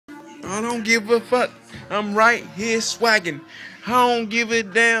I don't give a fuck. I'm right here swagging. I don't give a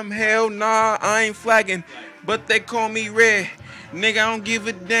damn. Hell nah, I ain't flagging. But they call me red. Nigga, I don't give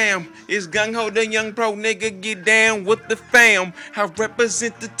a damn. It's Gunghodayungpro, nigga, get down with the fam. I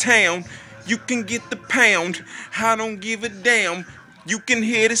represent the town. You can get the pound. I don't give a damn. You can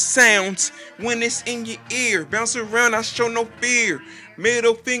hear the sounds when it's in your ear. Bounce around, I show no fear.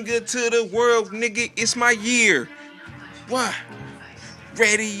 Middle finger to the world, nigga, it's my year. What?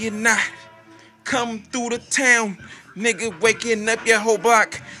 Ready or not? Come through the town. Nigga, waking up your whole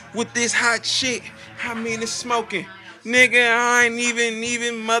block with this hot shit. I mean, it's smoking. Nigga, I ain't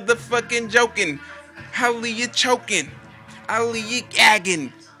even motherfucking joking. How leave you choking? I leave you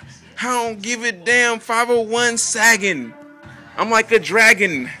gagging. I don't give a damn, 501 sagging. I'm like a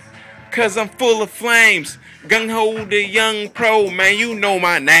dragon, cause I'm full of flames. Gunghodayungpro, man, you know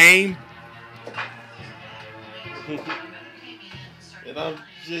my name. And I'm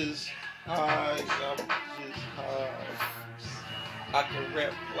just high, I can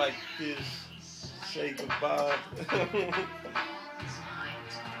rap like this, say goodbye.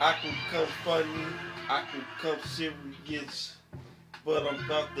 I can come funny, I can come serious, but I'm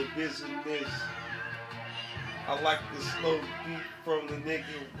about the business. I like the slow beat from the nigga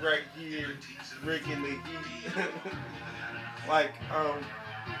right here, rigging the heat. Like I'm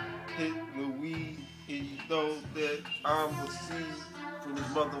hitting the weed, and you know that I'm a seed from this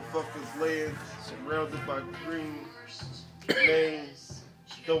motherfucker's land, surrounded by green. Man,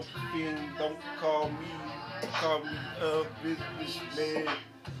 don't call me a businessman,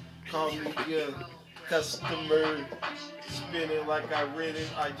 call me a customer. Spinning like I read it,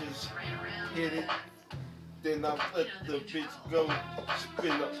 I just hit it. Then I let the bitch go,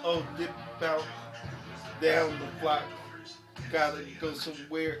 spin the old dip out, down the block. Gotta go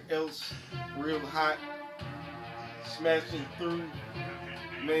somewhere else, real hot, smashing through,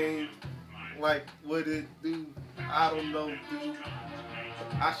 man, like what it do, I don't know, dude.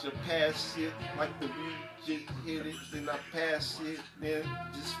 I should pass it, like the beat just hit it, then I pass it, then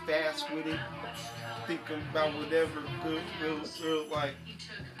just fast with it, thinking about whatever good, real, like,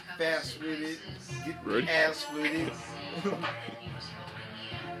 fast with it, get the ass with it.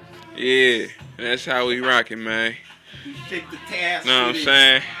 Yeah, that's how we rockin', man. Take the task. Know what I'm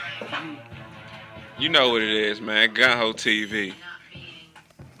saying? You know what it is, man. Gunho TV.